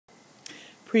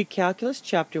Precalculus,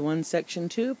 Chapter 1, Section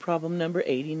 2, problem number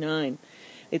 89.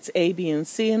 It's A, B, and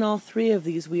C, and all three of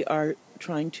these we are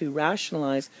trying to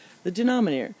rationalize the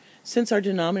denominator. Since our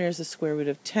denominator is the square root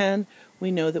of 10,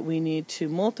 we know that we need to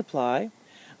multiply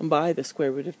by the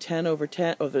square root of 10 over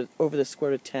the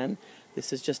square root of 10.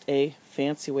 This is just a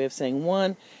fancy way of saying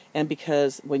 1, and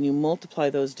because when you multiply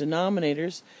those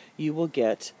denominators, you will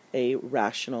get a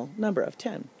rational number of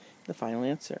 10, the final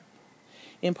answer.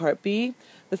 In part B,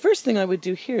 the first thing I would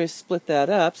do here is split that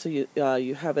up, so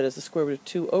you have it as the square root of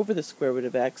 2 over the square root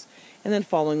of x, and then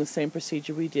following the same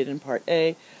procedure we did in part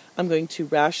A, I'm going to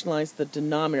rationalize the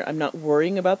denominator. I'm not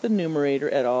worrying about the numerator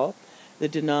at all. The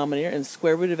denominator, and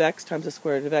square root of x times the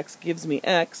square root of x gives me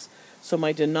x, so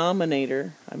my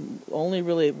denominator, I'm only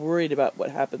really worried about what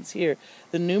happens here.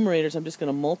 The numerators, I'm just going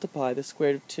to multiply the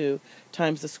square root of 2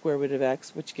 times the square root of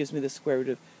x, which gives me the square root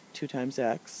of 2 times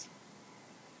x.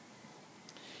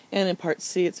 And in part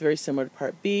C, it's very similar to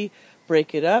part B.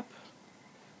 Break it up,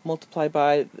 multiply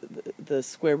by the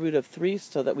square root of 3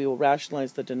 so that we will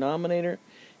rationalize the denominator,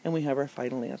 and we have our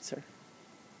final answer.